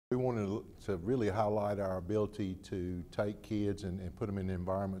to really highlight our ability to take kids and put them in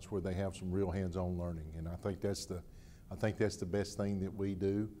environments where they have some real hands-on learning. And I think that's the best thing that we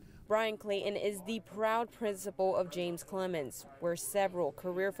do. Brian Clayton is the proud principal of James Clemens, where several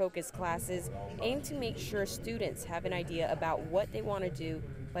career-focused classes aim to make sure students have an idea about what they want to do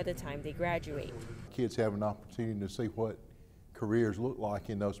by the time they graduate. Kids have an opportunity to see what careers look like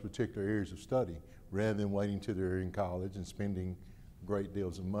in those particular areas of study, rather than waiting till they're in college and spending great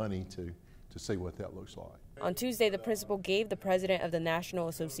deals of money to see what that looks like. On Tuesday, the principal gave the president of the National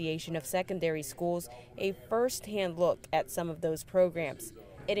Association of Secondary Schools a first-hand look at some of those programs.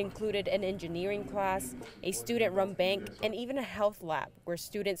 It included an engineering class, a student-run bank, and even a health lab where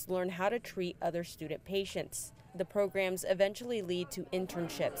students learn how to treat other student patients. The programs eventually lead to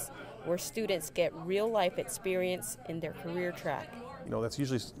internships, where students get real-life experience in their career track. You know, that's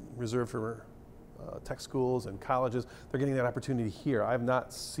usually reserved for tech schools and colleges. They're getting that opportunity here. I've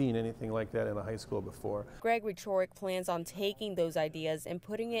not seen anything like that in a high school before. Greg Rhetoric plans on taking those ideas and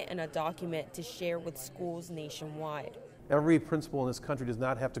putting it in a document to share with schools nationwide. Every principal in this country does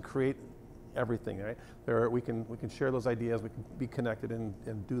not have to create everything, right? We can share those ideas, we can be connected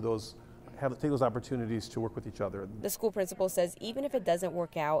and do those, take those opportunities to work with each other. The school principal says even if it doesn't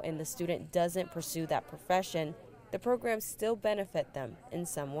work out and the student doesn't pursue that profession, the programs still benefit them in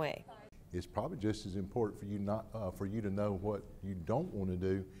some way. It's probably just as important for you to know what you don't want to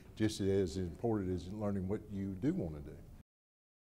do, just as important as learning what you do want to do.